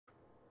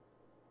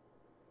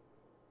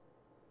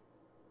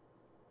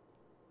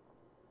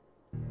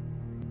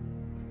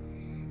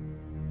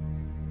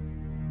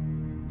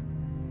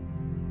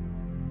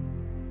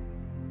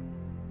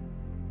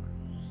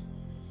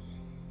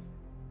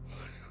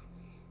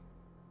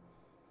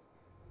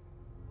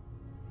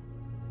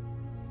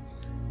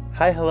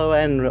Hi, hello,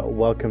 and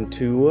welcome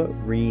to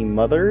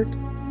Remothered,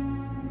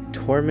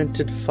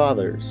 Tormented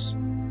Fathers,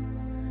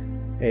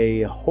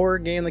 a horror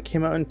game that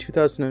came out in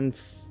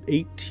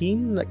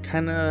 2018 that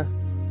kind of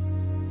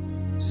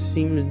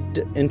seemed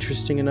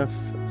interesting enough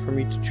for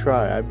me to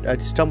try. I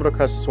stumbled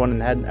across this one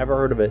and hadn't ever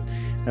heard of it,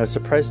 and I was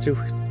surprised to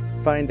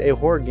find a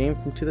horror game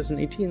from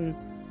 2018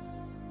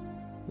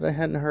 that I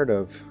hadn't heard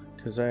of,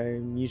 because I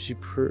usually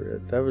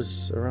that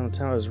was around the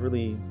time I was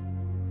really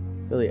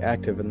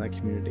active in that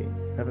community.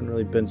 I haven't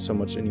really been so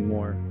much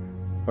anymore,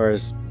 or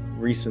as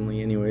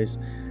recently anyways.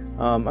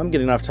 I'm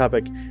getting off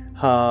topic.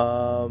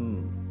 I,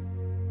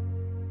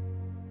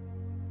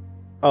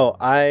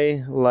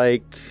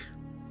 like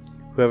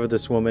whoever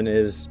this woman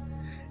is,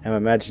 am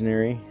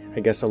imaginary. I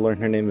guess I'll learn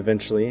her name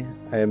eventually.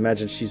 I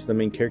imagine she's the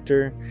main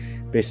character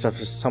based off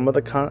of some of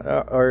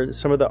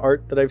the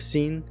art that I've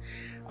seen.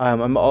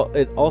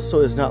 It also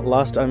is not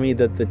lost on me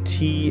that the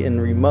T in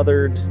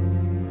Remothered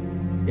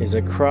is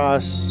a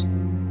cross,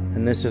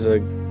 and this is a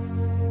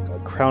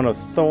crown of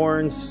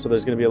thorns, so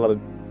there's going to be a lot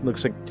of,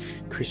 looks like,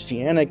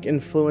 Christianic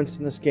influence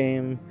in this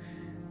game.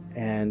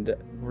 And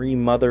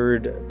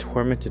Remothered,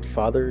 Tormented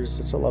Fathers,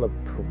 it's a lot of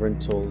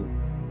parental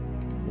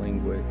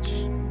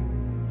language.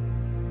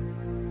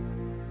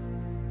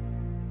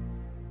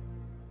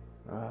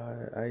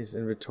 I's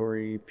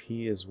inventory,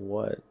 P is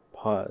what?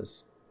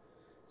 Pause.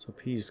 So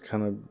P is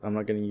kind of, I'm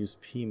not going to use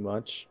P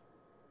much.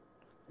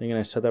 Again,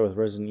 I said that with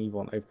Resident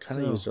Evil, and I've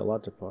kind of used it a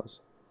lot to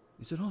pause.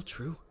 Is it all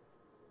true?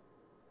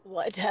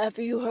 What have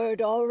you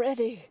heard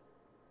already?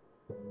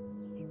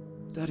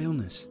 That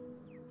illness.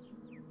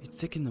 It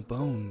thickened the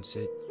bones.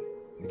 It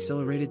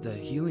accelerated the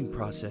healing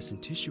process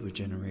and tissue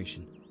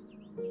regeneration.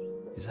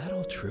 Is that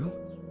all true?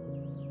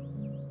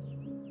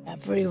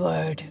 Every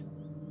word.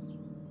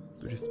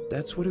 But if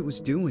that's what it was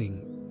doing,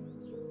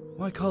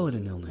 why call it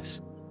an illness?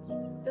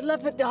 The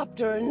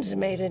Lepidopterans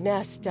made a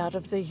nest out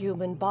of the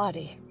human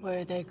body,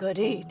 where they could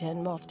eat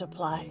and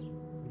multiply.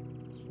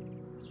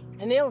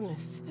 An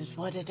illness is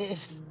what it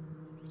is.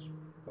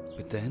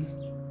 But then?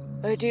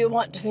 Where do you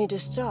want me to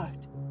start?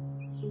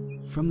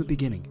 From the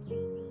beginning.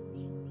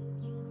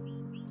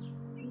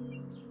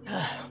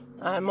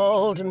 I'm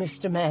old,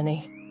 Mr.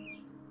 Manny.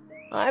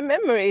 My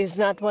memory is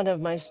not one of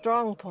my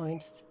strong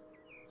points.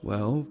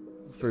 Well,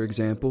 for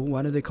example,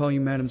 why do they call you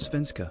Madam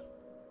Svenska?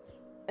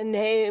 A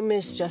name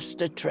is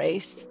just a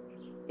trace.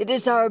 It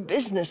is our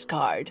business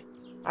card,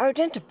 our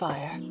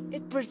identifier.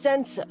 It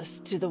presents us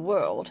to the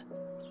world.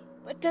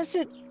 But does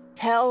it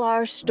tell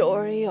our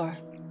story or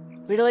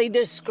really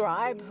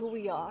describe who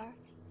we are?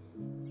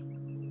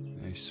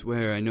 I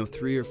swear I know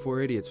 3 or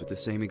 4 idiots with the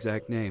same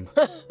exact name.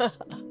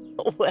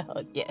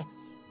 Well, yes.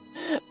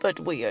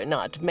 But we are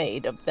not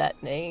made of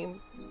that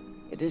name.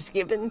 It is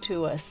given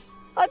to us.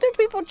 Other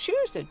people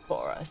choose it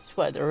for us,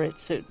 whether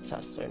it suits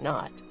us or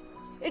not.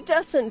 It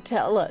doesn't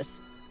tell us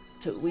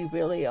who we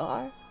really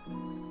are.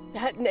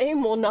 That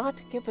name will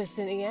not give us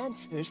any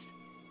answers.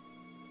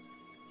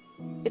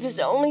 It is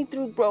only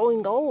through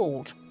growing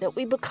old that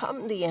we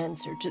become the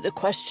answer to the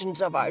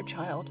questions of our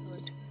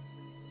childhood.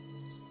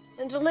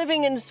 And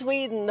living in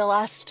Sweden the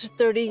last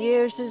 30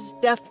 years has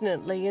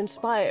definitely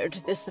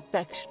inspired this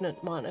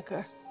affectionate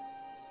moniker.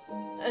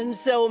 And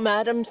so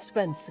Madam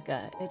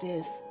Svenska it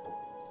is.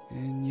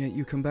 And yet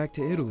you come back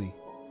to Italy.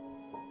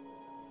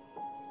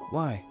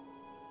 Why?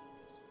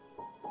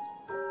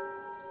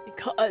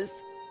 Because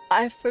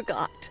I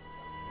forgot.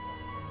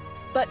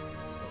 But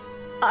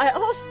I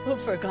also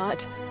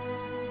forgot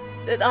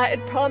that I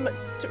had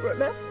promised to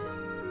remember.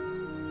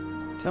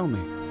 Tell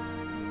me.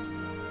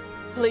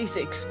 Please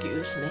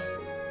excuse me.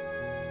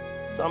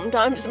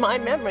 Sometimes my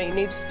memory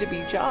needs to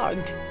be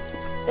jogged.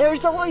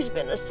 There's always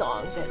been a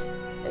song that,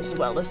 as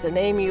well as the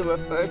name you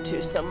refer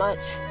to so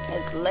much,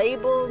 has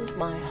labeled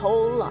my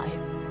whole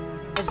life,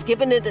 has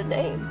given it a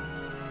name,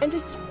 and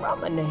it's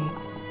from a name.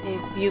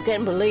 If you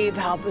can believe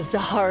how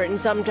bizarre and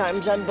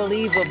sometimes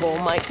unbelievable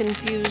my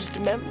confused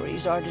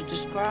memories are to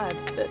describe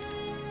that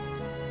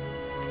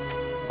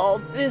all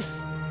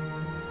this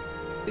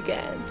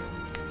began.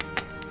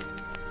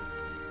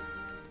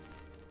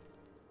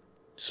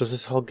 So is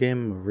this whole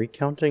game a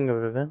recounting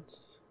of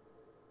events?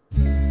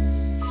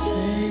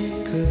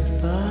 Say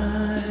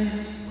goodbye,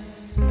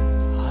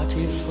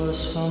 hearty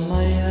frost from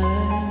my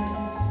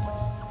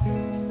eye.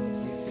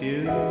 If you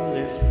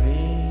leave me,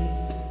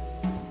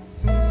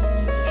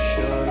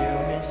 sure you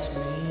miss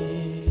me.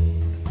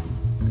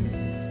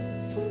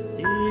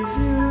 If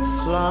you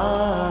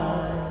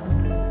fly,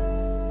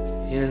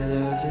 you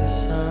lose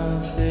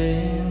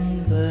something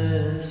in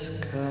the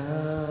sky.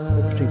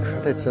 Opening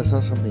credits, that's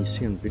not something you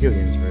see in video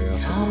games very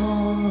often. Come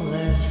on,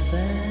 let's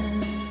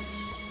dance.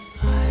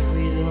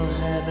 We don't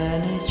have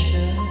any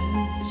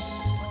chance.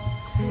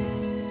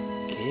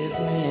 Give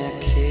me a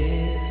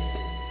kiss,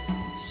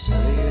 so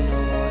you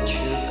know what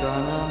you're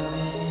gonna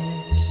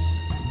miss.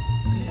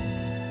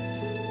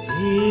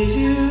 If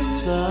you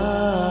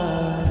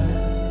fly,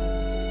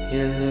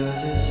 you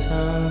lose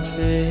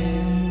something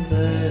in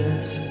the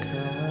sky.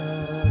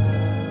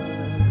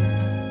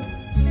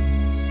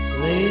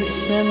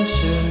 Listen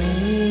to me.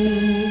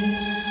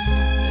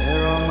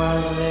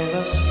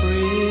 just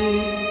free.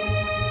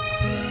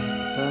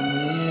 For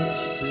me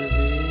it's to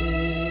be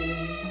taken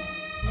care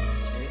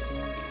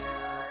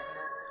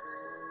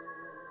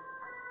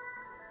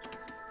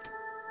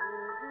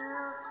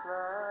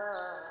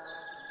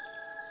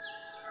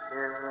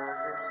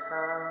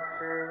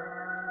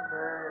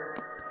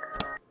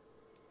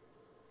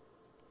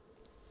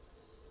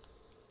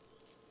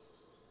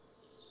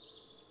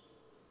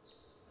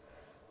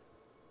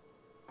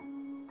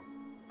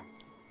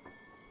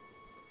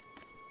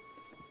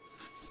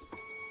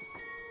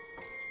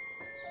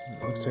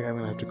Looks like I'm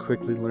gonna have to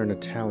quickly learn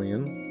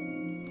Italian.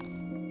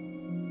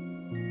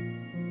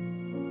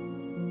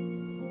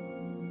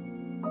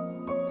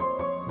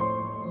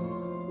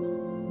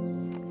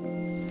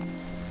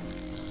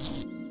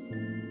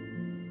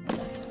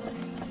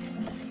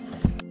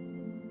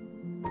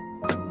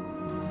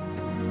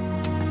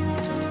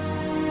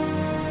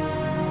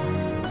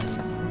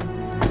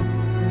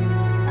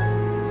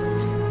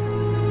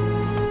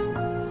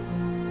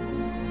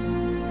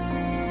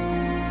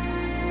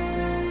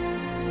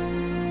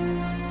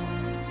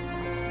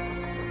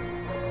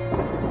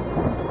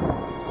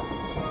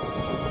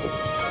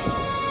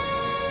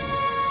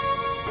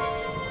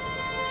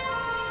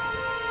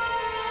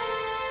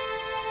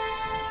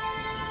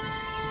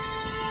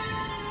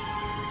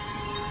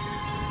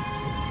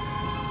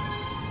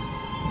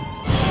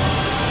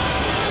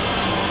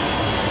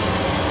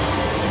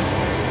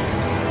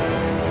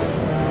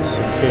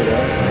 Cicada.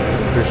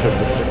 I'm pretty sure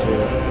it's a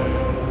cicada.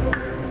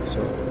 So,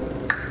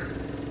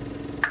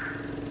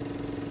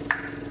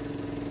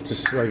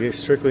 just like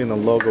strictly in the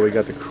logo, we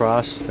got the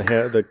cross,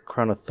 the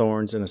crown of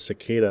thorns, and a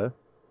cicada.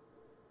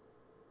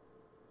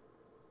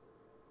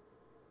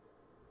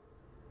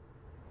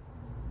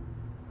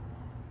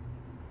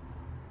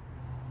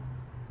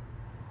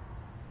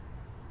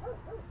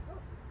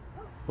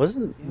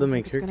 Wasn't the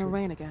main character? It's gonna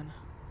rain again.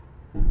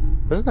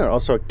 Wasn't there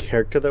also a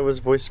character that was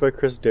voiced by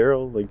Chris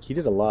Darrow? Like, he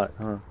did a lot,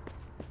 huh?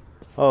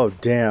 Oh,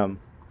 damn.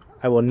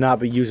 I will not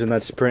be using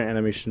that sprint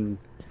animation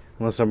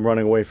unless I'm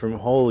running away from...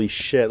 Holy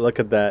shit, look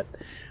at that.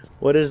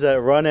 What is that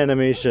run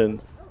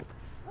animation?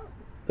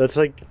 That's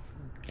like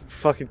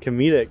fucking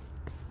comedic.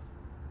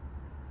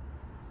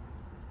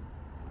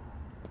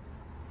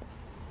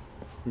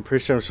 I'm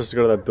pretty sure I'm supposed to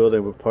go to that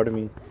building, but part of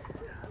me...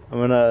 I'm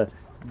gonna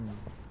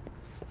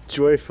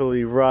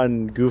joyfully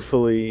run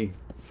goofily.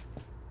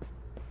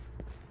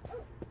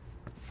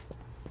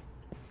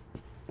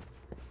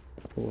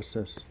 What's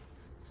this?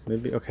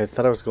 Maybe, okay, I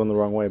thought I was going the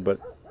wrong way, but...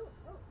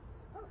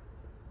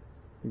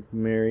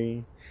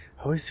 Mary...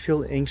 I always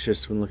feel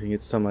anxious when looking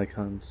at some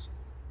icons.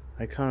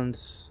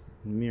 Icons,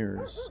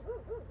 mirrors.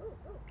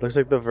 Looks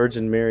like the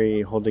Virgin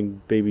Mary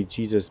holding baby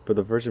Jesus, but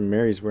the Virgin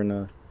Mary's wearing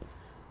a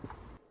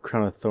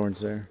crown of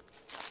thorns there.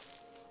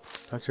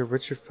 Dr.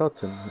 Richard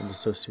Felton and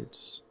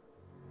Associates.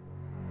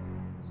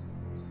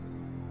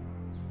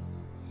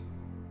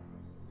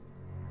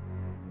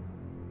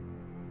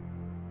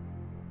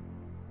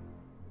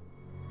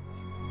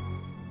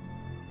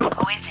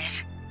 Who is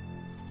it?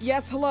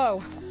 Yes,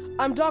 hello.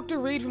 I'm Dr.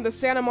 Reed from the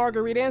Santa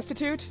Margarita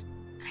Institute.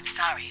 I'm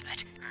sorry,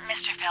 but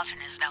Mr. Felton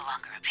is no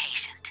longer a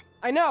patient.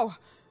 I know.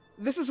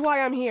 This is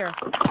why I'm here.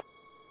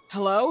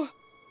 Hello?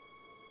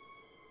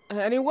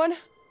 Anyone?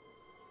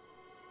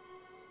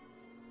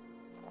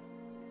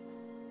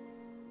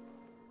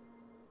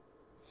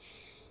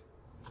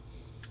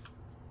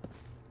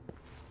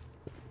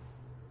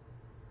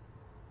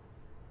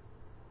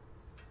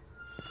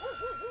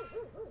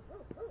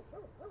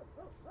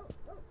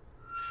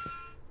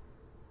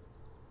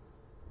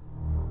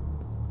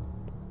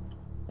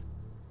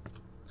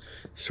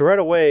 So right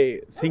away,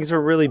 things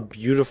were really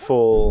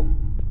beautiful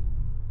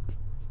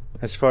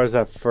as far as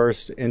that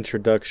first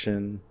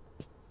introduction.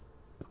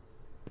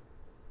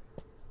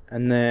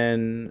 And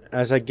then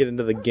as I get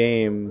into the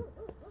game,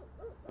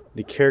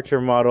 the character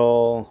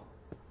model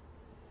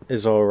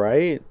is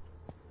alright.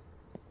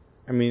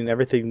 I mean,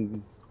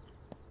 everything,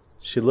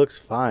 she looks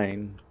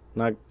fine.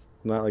 Not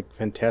like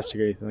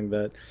fantastic or anything like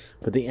that.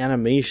 But the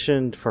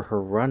animation for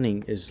her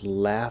running is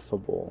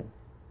laughable.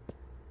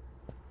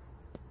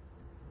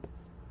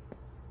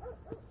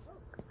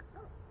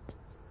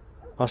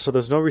 Also,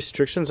 there's no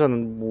restrictions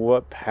on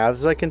what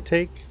paths I can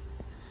take,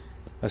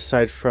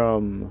 aside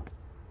from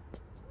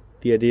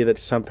the idea that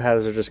some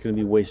paths are just going to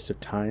be waste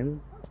of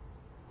time.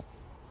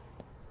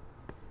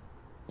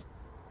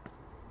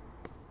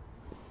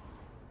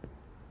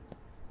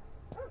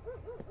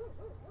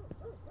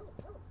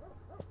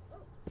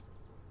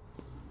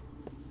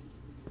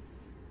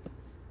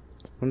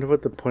 Wonder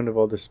what the point of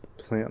all this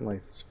plant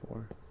life is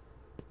for.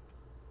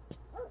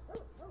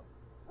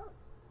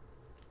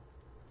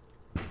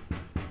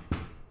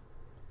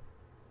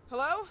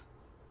 Hello?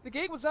 The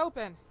gate was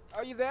open.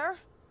 Are you there?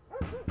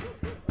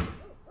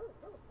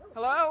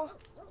 Hello?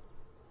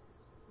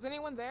 Is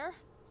anyone there?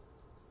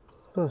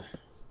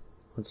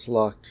 It's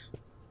locked.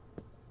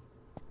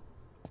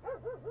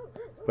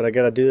 But I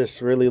gotta do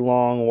this really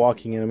long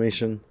walking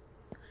animation.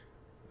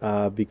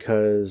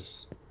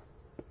 Because...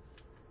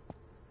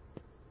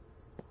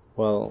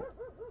 well,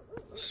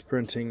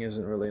 sprinting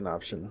isn't really an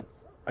option.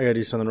 I gotta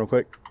do something real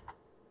quick.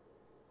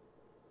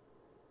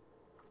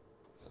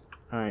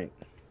 Alright.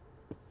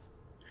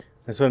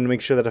 I just wanted to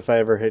make sure that if I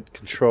ever hit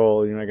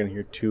control, you're not gonna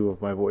hear two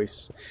of my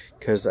voice.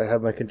 Because I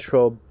have my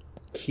control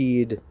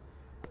keyed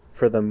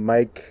for the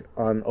mic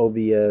on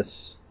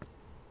OBS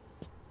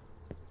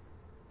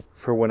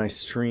for when I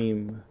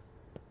stream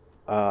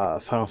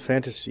Final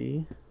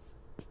Fantasy.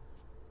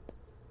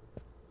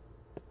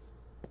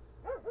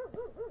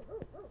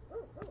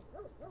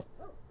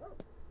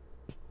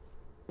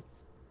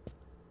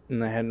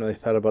 And I hadn't really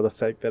thought about the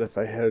fact that if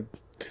I had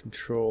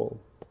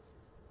control,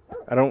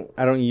 I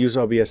don't use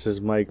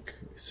OBS's mic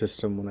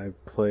system when I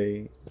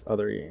play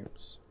other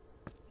games,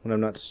 when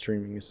I'm not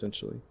streaming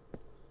essentially.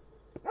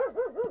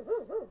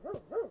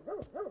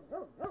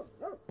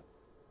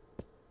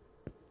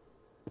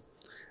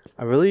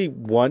 I really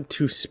want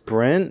to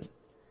sprint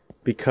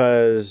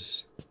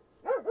because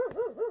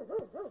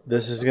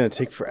this is gonna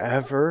take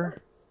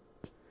forever,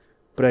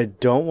 but I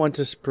don't want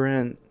to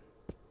sprint.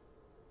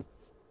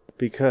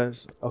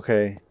 Because,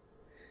 okay,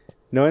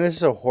 knowing this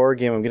is a horror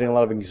game, I'm getting a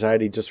lot of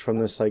anxiety just from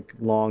this, like,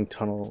 long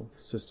tunnel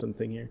system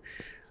thing here.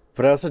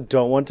 But I also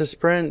don't want to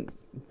sprint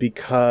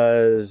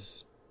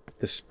because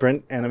the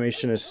sprint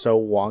animation is so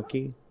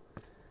wonky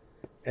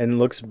and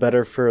looks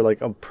better for,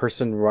 like, a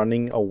person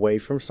running away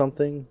from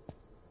something.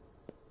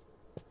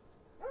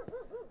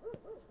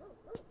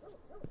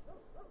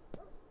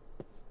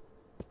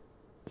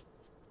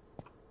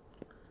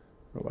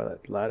 I don't know why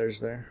that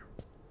ladder's there.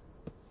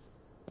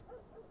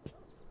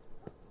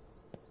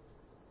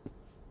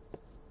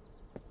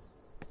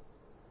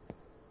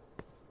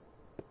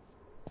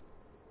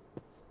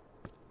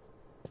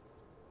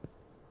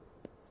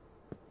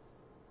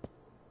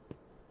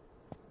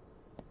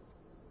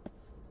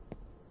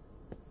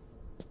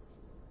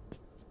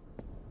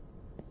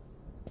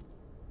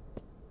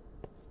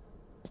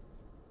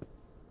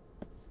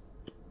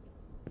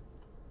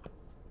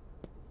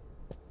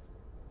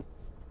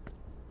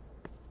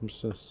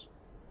 What's this?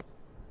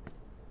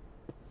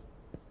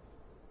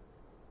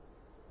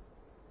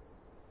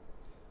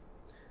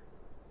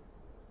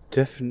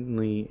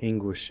 Definitely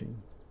anguishing.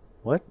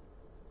 What?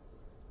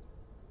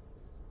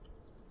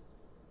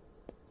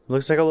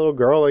 Looks like a little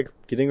girl, like,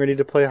 getting ready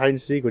to play hide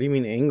and seek. What do you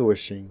mean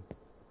anguishing?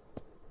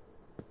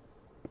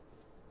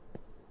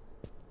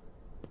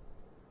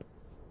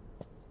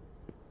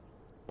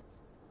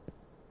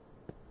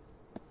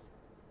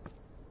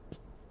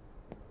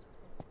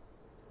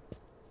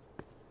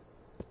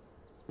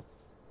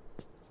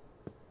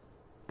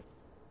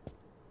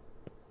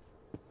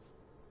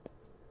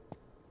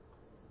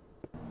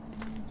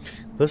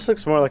 This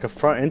looks more like a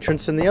front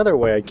entrance than the other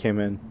way I came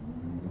in.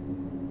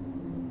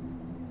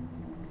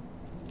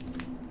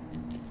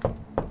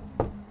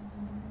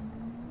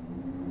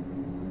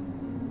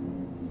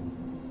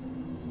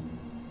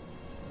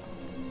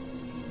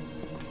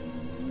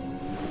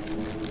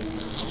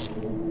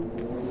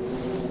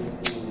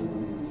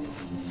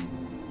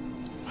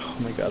 Oh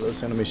my god,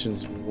 those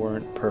animations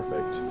weren't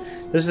perfect.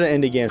 This is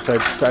an indie game, so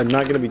I'm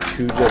not going to be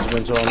too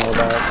judgmental on all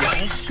that.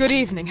 Yes? Good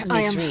evening.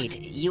 Miss Reed,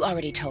 you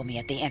already told me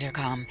at the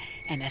intercom,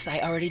 and as I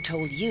already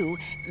told you,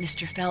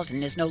 Mr.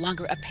 Felton is no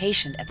longer a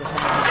patient at the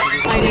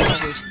Santa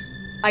Institute.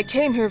 I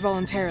came here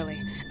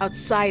voluntarily,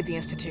 outside the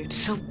Institute.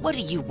 So what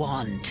do you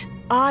want?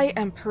 I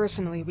am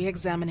personally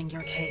re-examining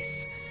your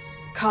case.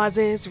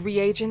 Causes,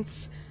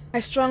 reagents.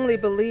 I strongly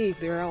believe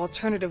there are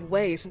alternative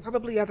ways and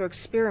probably other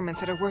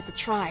experiments that are worth a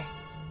try.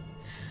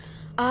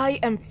 I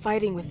am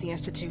fighting with the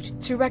Institute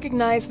to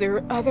recognize there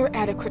are other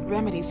adequate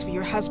remedies for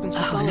your husband's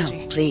pathology.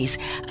 Oh, no, please.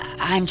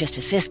 I'm just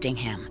assisting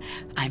him.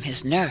 I'm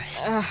his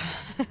nurse.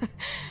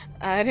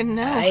 I didn't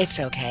know. It's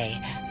okay.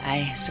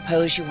 I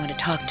suppose you want to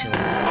talk to him.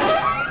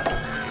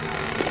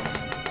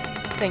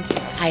 Thank you.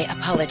 I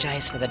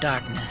apologize for the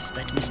darkness,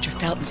 but Mr.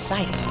 Felton's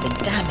sight has been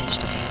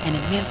damaged and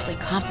immensely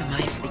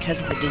compromised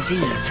because of the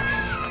disease.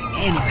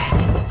 Anyway,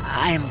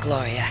 I am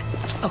Gloria.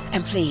 Oh,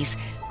 and please,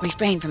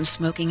 refrain from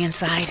smoking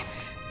inside.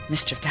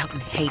 Mr. Felton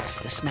hates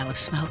the smell of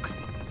smoke.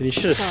 Then you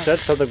should have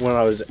said something when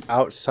I was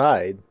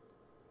outside.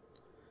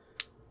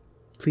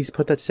 Please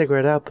put that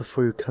cigarette out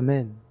before you come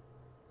in.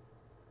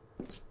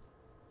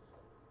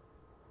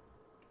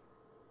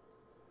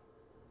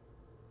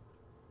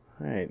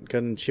 Alright,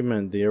 got an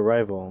achievement, the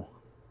arrival.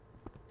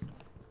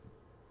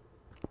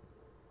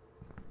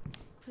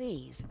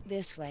 Please,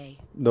 this way.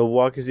 The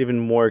walk is even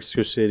more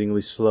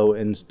excruciatingly slow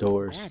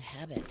indoors. Bad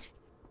habit.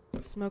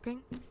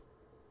 Smoking?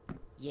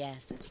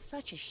 Yes,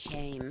 such a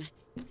shame.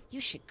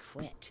 You should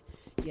quit.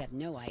 You have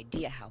no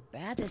idea how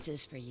bad this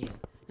is for you.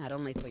 Not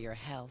only for your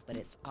health, but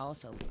it's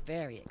also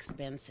very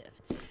expensive.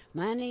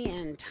 Money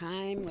and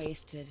time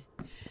wasted.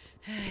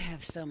 I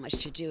have so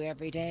much to do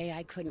every day.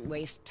 I couldn't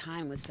waste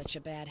time with such a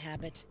bad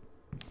habit.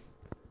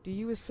 Do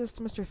you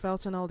assist Mr.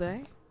 Felton all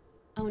day?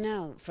 Oh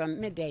no,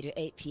 from midday to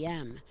 8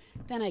 p.m.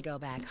 Then I go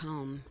back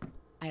home.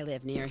 I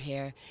live near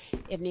here.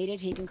 If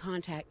needed, he can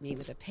contact me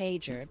with a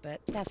pager,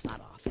 but that's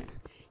not often.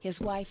 His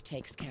wife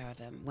takes care of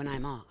him when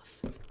I'm off.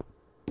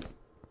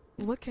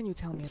 What can you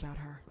tell me about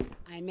her?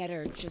 I met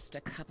her just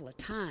a couple of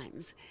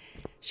times.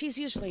 She's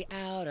usually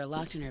out or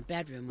locked in her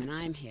bedroom when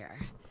I'm here.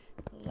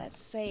 Let's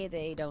say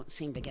they don't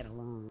seem to get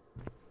along.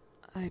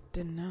 I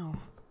didn't know.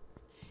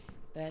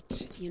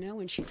 But, you know,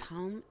 when she's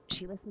home,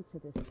 she listens to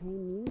the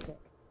same music,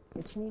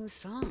 the same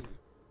song,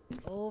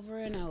 over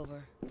and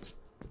over.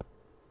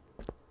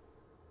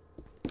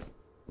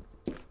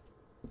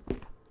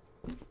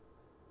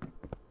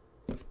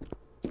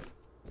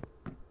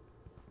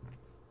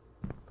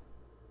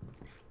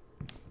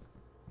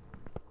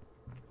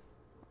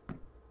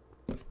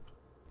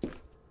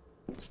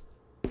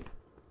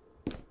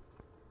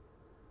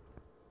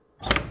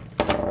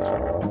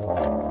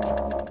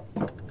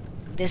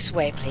 This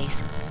way,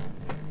 please.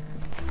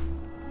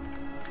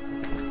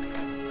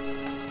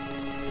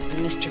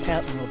 Mr.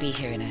 Felton will be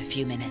here in a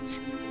few minutes.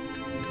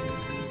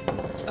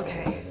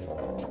 Okay.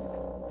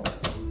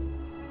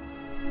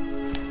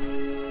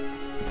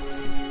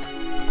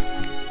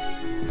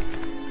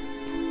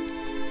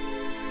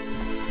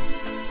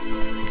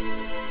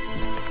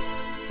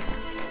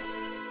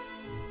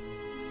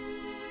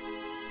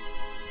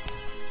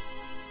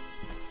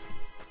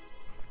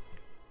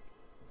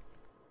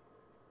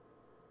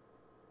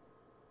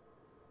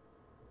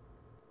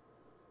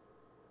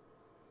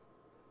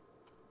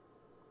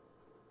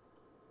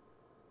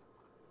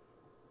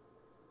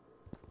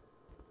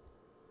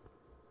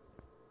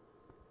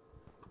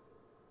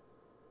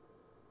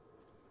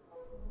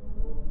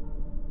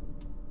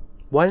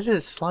 Why did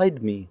it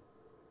slide me?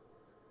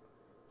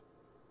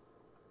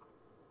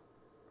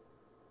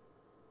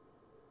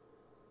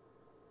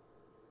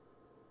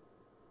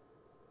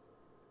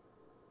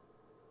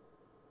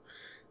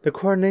 The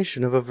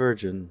coronation of a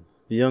virgin.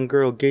 The young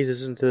girl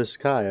gazes into the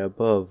sky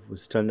above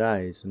with stunned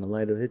eyes, and a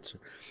light hits her.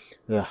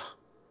 Ugh.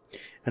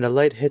 And a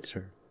light hits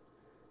her.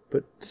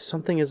 But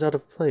something is out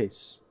of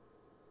place.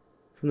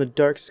 From the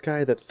dark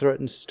sky that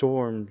threatens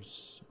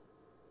storms,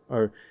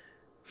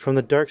 From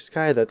the dark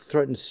sky that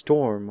threatens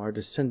storm are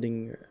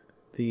descending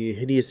the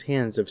hideous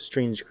hands of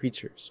stranger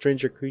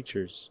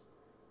creatures.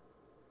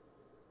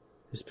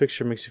 This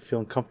picture makes me feel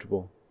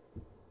uncomfortable.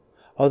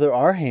 Oh, there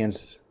are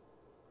hands.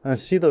 I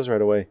see those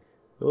right away.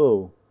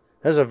 Oh,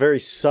 that's a very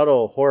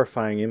subtle,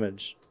 horrifying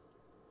image.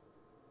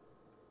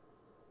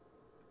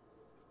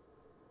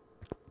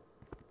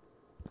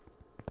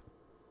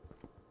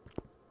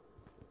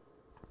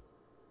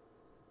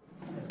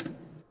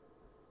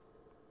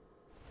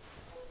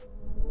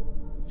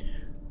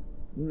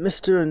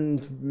 Mr. and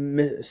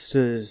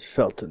Mrs.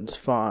 Felton's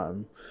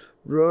farm,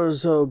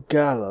 Rosso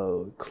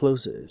Gallo,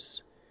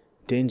 closes.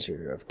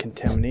 Danger of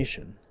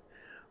contamination.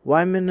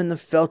 Wyman and the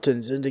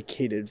Feltons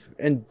indicted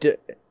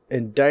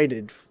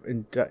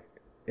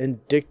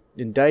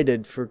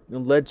indicted for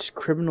alleged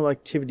criminal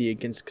activity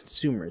against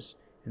consumers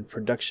and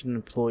production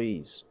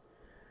employees.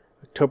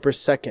 October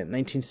 2nd,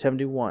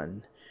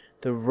 1971.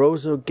 The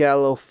Rosso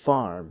Gallo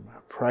farm,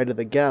 Pride of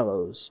the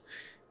Gallows,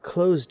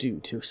 closed due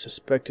to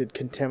suspected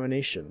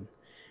contamination.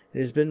 It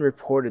has been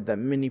reported that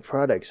many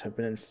products have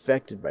been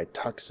infected by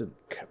toxic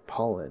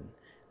pollen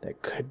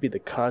that could be the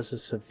cause of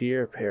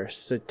severe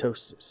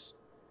parasitosis.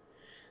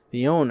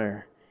 The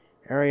owner,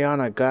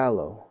 Ariana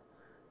Gallo,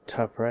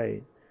 top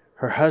right,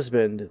 her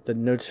husband, the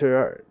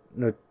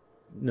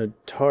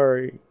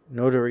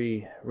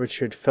notary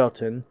Richard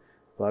Felton,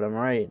 bottom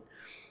right,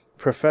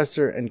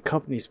 professor and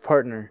company's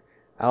partner,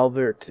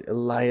 Albert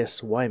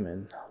Elias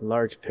Wyman,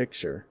 large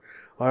picture,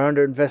 are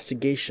under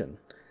investigation.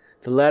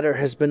 The latter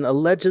has been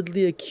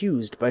allegedly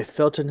accused by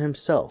Felton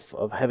himself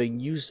of having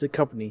used the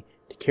company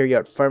to carry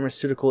out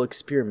pharmaceutical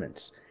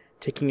experiments,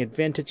 taking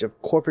advantage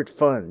of corporate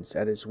funds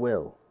at his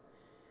will.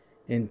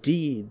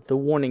 Indeed, the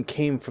warning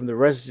came from the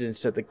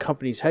residents at the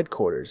company's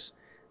headquarters,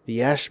 the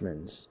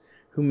Ashmans,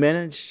 who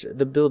managed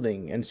the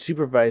building and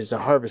supervised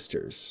the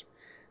harvesters,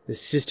 the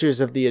Sisters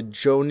of the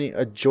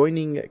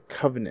Adjoining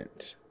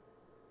Covenant.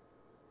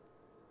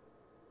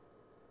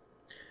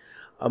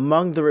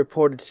 Among the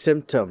reported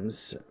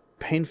symptoms,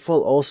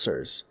 painful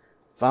ulcers,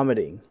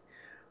 vomiting,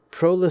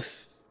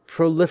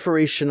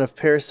 proliferation of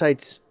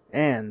parasites,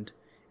 and,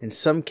 in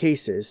some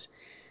cases,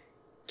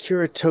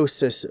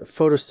 keratosis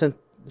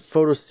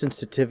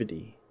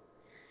photosensitivity.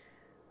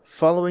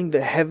 Following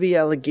the heavy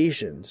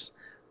allegations,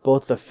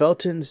 both the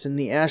Feltons and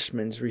the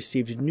Ashmans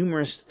received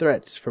numerous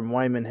threats from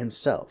Wyman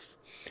himself,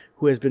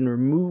 who has been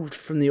removed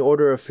from the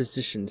Order of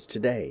Physicians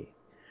today.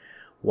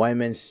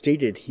 Wyman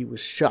stated he was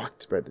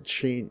shocked by the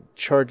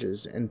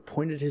charges and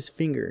pointed his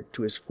finger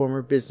to his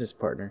former business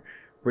partner,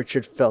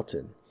 Richard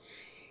Felton.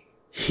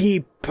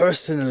 He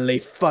personally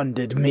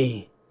funded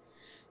me.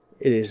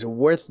 It is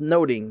worth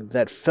noting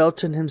that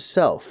Felton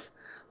himself,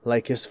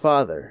 like his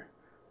father,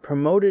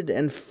 promoted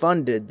and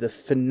funded the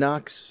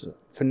Phenoxyl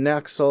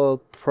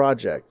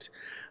Project,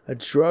 a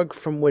drug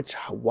from which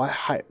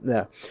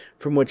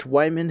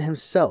Wyman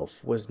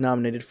himself was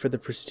nominated for the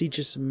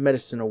prestigious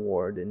Medicine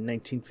Award in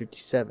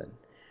 1957.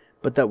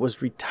 But that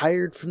was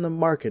retired from the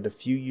market a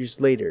few years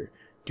later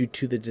due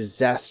to the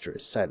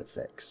disastrous side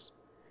effects.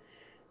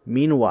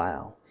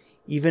 Meanwhile,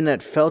 even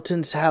at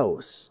Felton's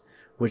house,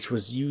 which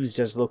was used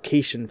as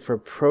location for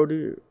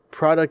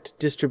product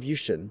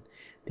distribution,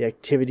 the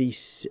activity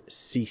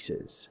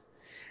ceases.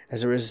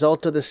 As a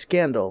result of the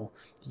scandal,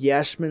 the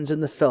Ashmans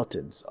and the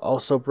Feltons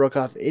also broke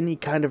off any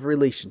kind of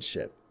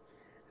relationship.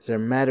 As a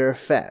matter of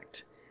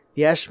fact,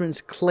 the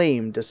Ashmans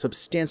claimed a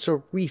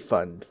substantial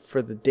refund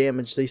for the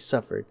damage they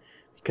suffered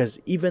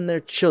because even their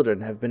children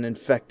have been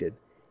infected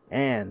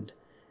and,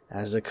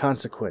 as a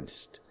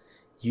consequence,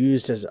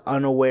 used as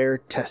unaware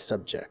test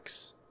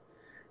subjects.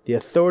 The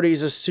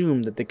authorities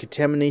assume that the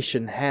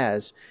contamination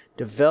has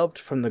developed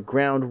from the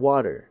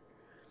groundwater,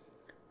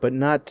 but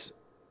not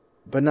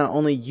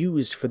only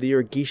used for the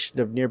irrigation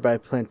of nearby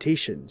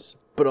plantations,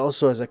 but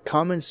also as a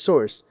common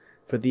source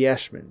for the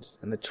Ashmans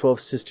and the 12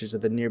 sisters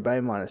of the nearby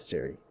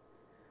monastery.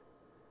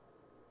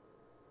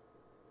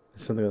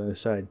 Something on the other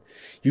side.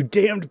 You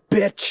damned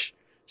bitch!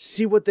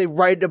 See what they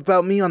write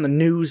about me on the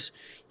news?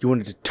 You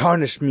wanted to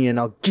tarnish me and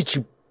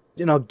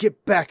I'll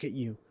get back at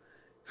you.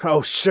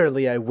 Oh,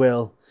 surely I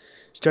will.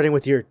 Starting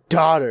with your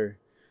daughter.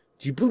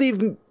 Do you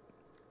believe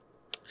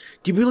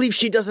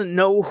she doesn't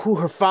know who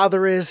her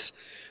father is?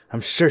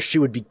 I'm sure she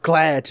would be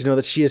glad to know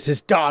that she is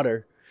his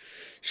daughter.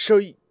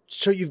 Show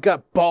you've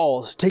got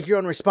balls. Take your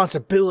own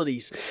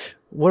responsibilities.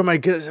 What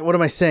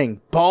am I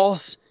saying?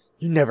 Balls?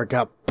 You never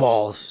got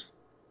balls.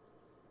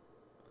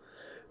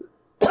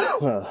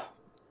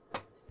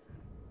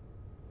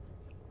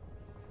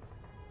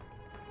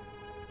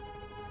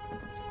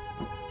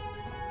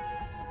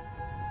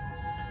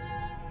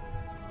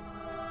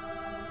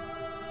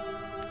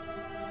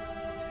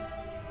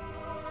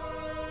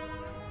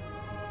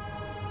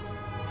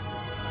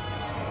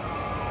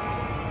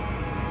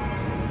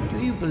 Do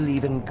you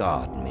believe in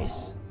God,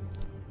 miss?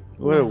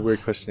 What a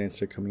weird question to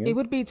answer coming in. It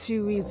would be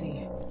too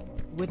easy,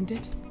 wouldn't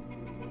it?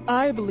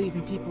 I believe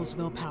in people's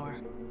willpower.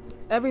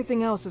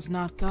 Everything else is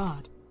not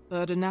God,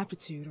 but an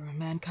aptitude or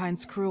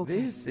mankind's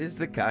cruelty. This is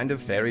the kind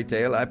of fairy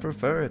tale I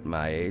prefer at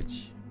my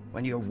age.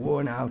 When you're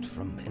worn out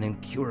from an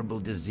incurable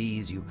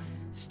disease, you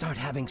start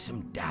having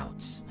some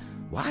doubts.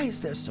 Why is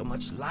there so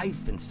much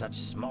life in such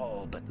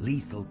small but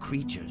lethal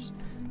creatures?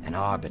 An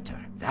arbiter,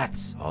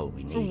 that's all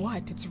we need. For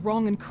what? It's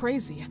wrong and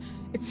crazy.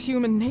 It's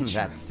human nature.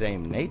 That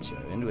same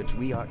nature in which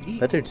we are equal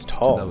That dude's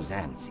tall. to those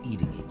ants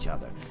eating each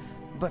other.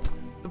 But,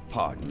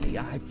 pardon me,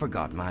 I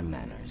forgot my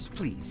manners.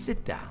 Please,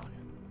 sit down.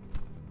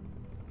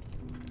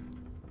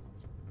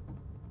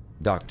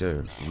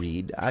 Dr.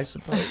 Reed, I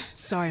suppose?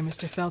 Sorry,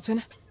 Mr.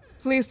 Felton.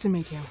 Pleased to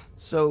meet you.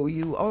 So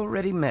you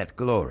already met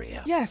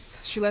Gloria?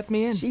 Yes, she let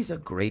me in. She's a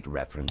great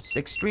reference,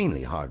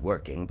 extremely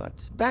hardworking, but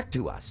back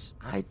to us.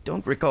 I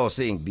don't recall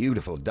seeing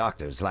beautiful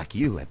doctors like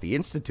you at the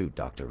Institute,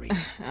 Dr. Reed.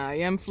 I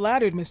am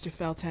flattered, Mr.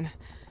 Felton.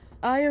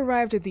 I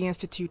arrived at the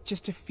Institute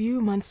just a few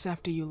months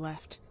after you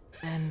left.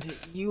 And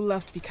you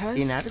left because?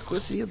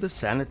 Inadequacy of the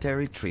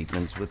sanitary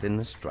treatments within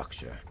the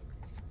structure.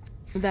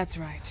 That's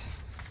right.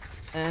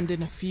 And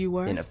in a few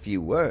words? In a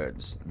few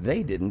words,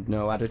 they didn't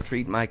know how to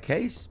treat my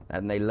case,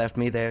 and they left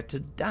me there to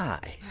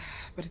die.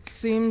 But it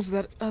seems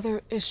that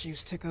other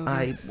issues took over.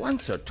 I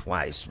once or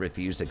twice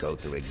refused to go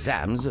through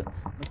exams.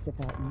 Mr.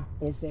 Felton,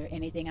 is there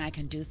anything I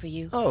can do for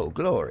you? Oh,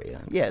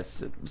 Gloria,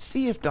 yes.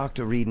 See if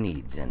Dr. Reed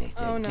needs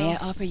anything. Oh, no. May I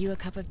offer you a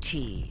cup of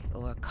tea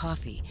or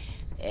coffee?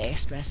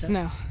 Espresso?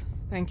 No,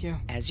 thank you.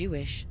 As you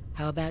wish.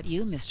 How about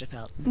you, Mr.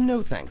 Felton?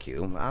 No, thank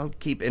you. I'll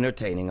keep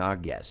entertaining our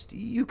guest.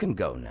 You can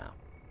go now.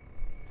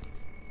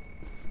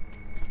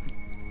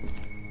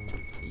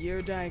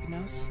 You're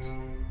diagnosed.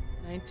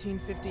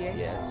 1958?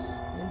 Yes,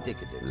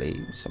 indicatively.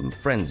 Some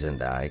friends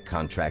and I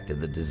contracted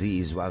the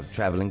disease while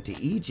traveling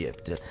to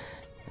Egypt,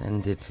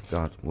 and it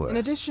got worse. In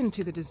addition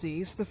to the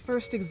disease, the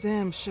first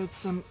exam showed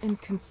some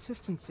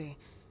inconsistency.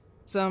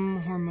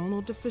 Some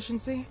hormonal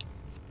deficiency?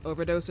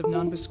 Overdose of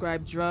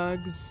non-prescribed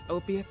drugs,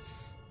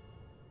 opiates?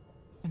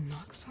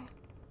 Phenoxyl?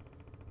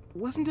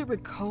 Wasn't it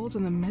recalled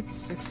in the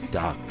mid-60s?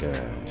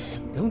 Doctor,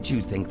 don't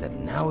you think that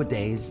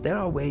nowadays there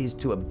are ways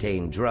to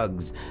obtain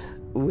drugs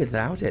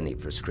without any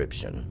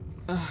prescription?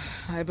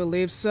 I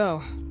believe so.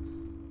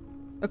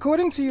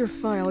 According to your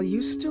file,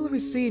 you still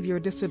receive your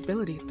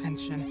disability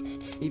pension.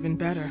 Even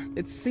better,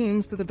 it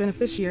seems that the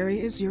beneficiary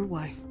is your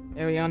wife,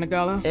 Ariana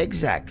Gallo.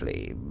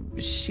 Exactly.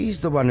 She's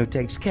the one who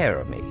takes care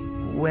of me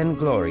when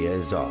Gloria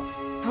is off.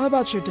 How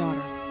about your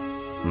daughter?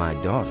 My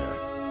daughter,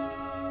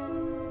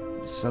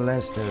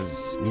 Celeste,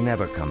 has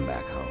never come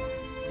back home.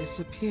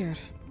 Disappeared.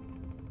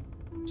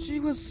 She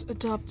was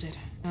adopted,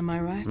 am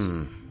I right?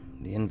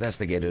 The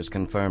investigators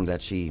confirmed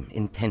that she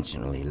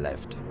intentionally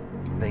left.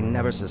 They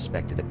never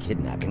suspected a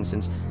kidnapping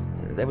since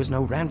there was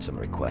no ransom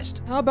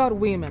request. How about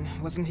Weeman?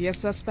 Wasn't he a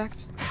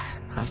suspect?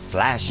 A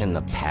flash in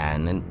the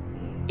pan,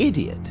 an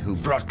idiot who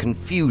brought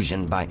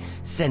confusion by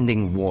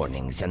sending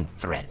warnings and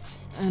threats.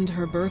 And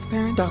her birth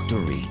parents? Dr.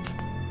 Reed,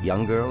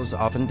 young girls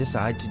often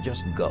decide to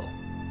just go.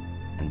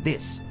 And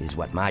this is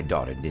what my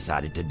daughter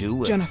decided to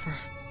do. Jennifer.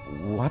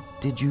 What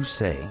did you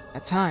say?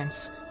 At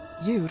times,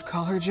 you'd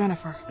call her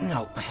Jennifer.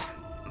 No,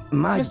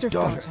 my Mr.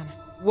 daughter... Felton,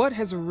 what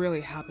has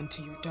really happened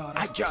to your daughter?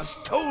 I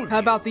just told you. How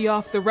about the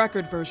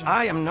off-the-record version?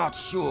 I am not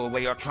sure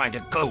where you're trying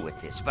to go with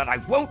this, but I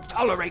won't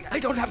tolerate... I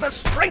don't have the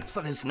strength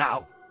for this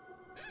now.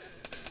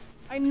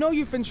 I know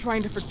you've been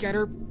trying to forget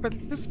her,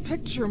 but this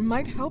picture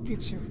might help you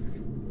to.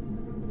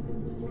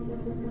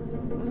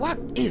 What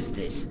is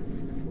this?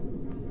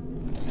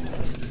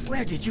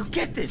 Where did you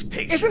get this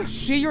picture? Isn't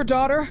she your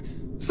daughter?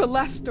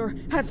 Celeste, or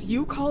as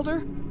you called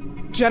her?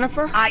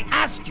 Jennifer? I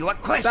asked you a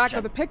question. Back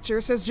of the picture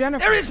says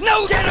Jennifer. There is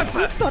no Jennifer!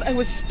 You thought I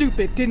was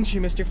stupid, didn't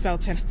you, Mr.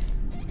 Felton?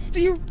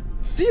 Do you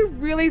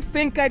really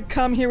think I'd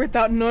come here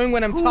without knowing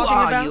what I'm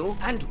talking about? Who are you,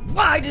 and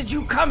why did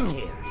you come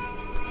here?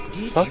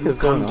 Did Fuck you is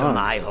going come to on?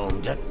 my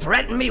home to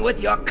threaten me with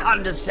your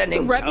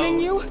condescending Threatening tone?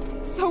 you?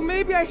 So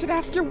maybe I should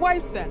ask your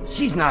wife then.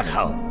 She's not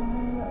home.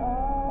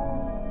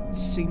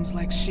 Seems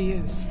like she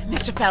is.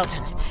 Mr.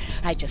 Felton,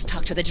 I just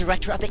talked to the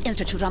director of the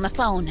Institute on the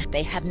phone.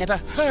 They have never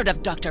heard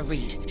of Dr.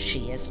 Reed.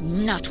 She is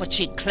not what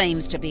she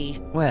claims to be.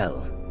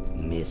 Well,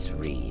 Miss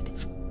Reed,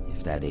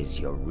 if that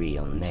is your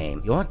real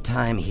name, your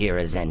time here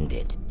is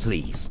ended.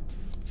 Please,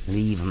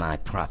 leave my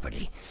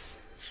property.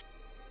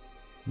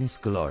 Miss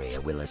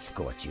Gloria will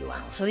escort you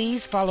out.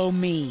 Please follow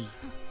me.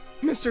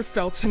 Mr.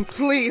 Felton,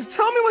 please,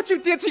 tell me what you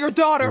did to your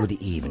daughter!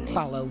 Good evening.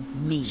 Follow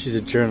me. She's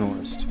a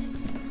journalist.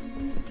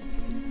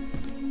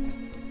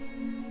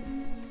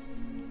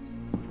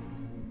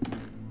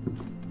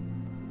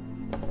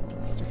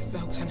 Mr.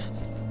 Felton.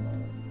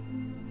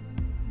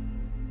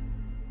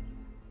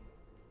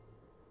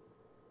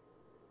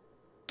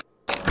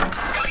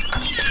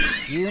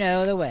 You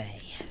know the way.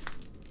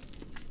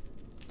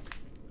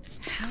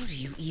 How do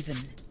you even...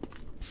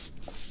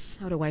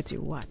 How do I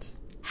do what?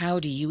 How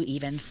do you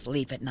even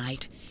sleep at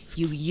night?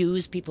 You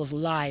use people's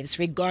lives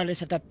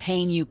regardless of the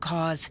pain you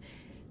cause.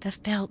 The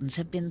Feltons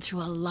have been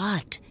through a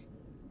lot.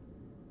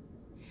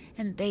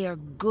 And they are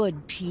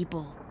good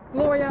people.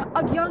 Gloria,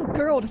 a young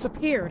girl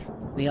disappeared.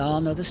 We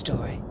all know the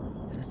story,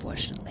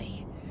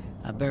 unfortunately.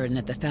 A burden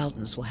that the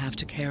Feltons will have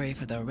to carry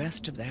for the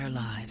rest of their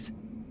lives.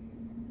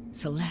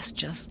 Celeste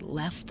just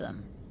left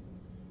them.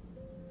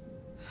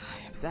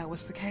 If that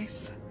was the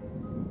case,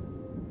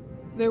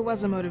 there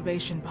was a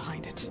motivation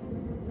behind it.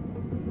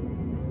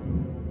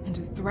 And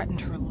it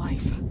threatened her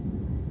life.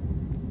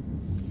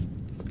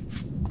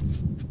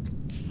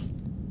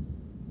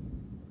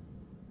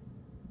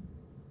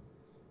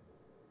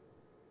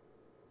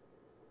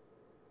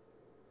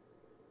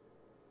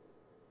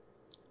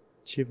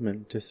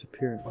 Achievement,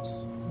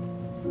 disappearance.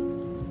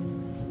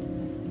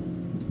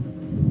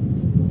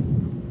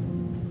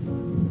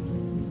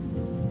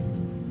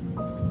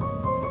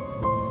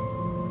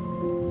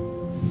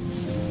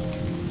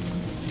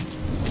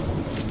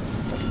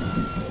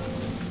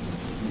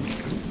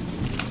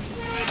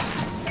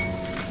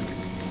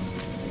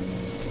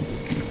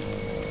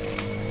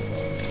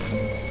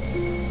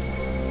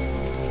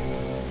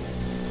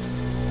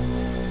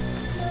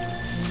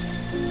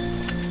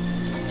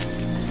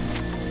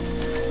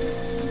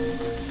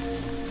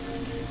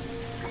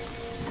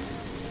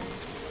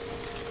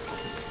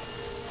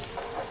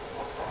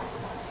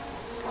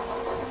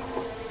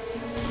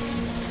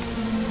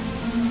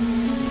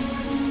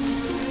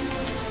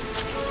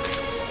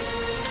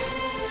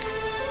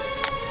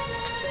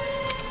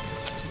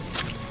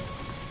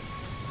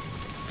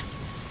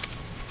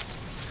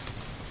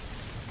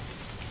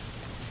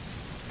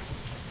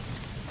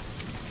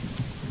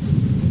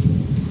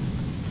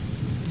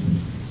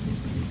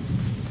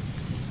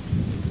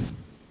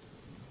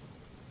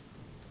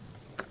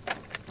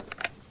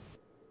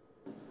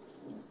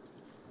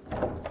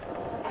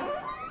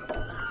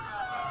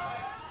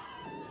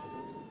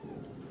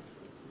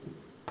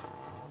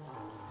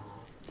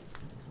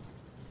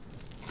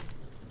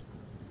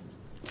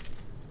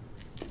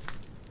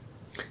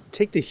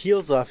 Take the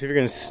heels off if you're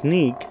gonna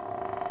sneak.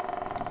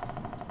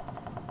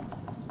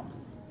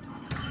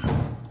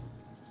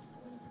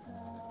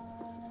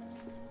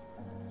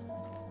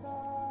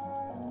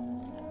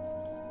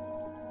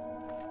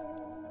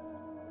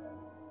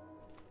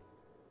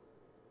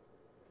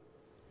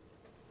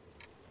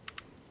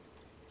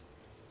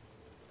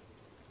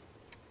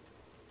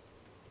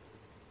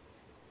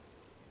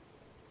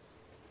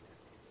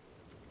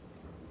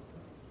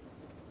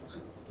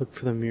 Look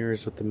for the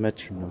mirrors with the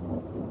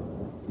metronome.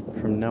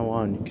 From now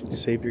on, you can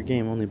save your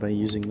game only by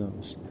using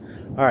those.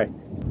 Alright,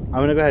 I'm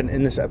going to go ahead and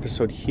end this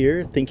episode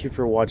here. Thank you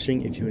for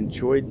watching. If you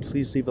enjoyed,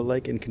 please leave a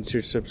like and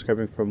consider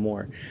subscribing for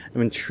more.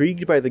 I'm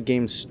intrigued by the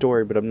game's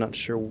story, but I'm not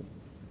sure.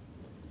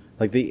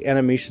 Like, the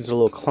animation's a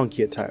little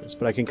clunky at times,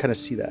 but I can kind of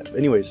see that.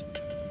 Anyways,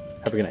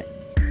 have a good night.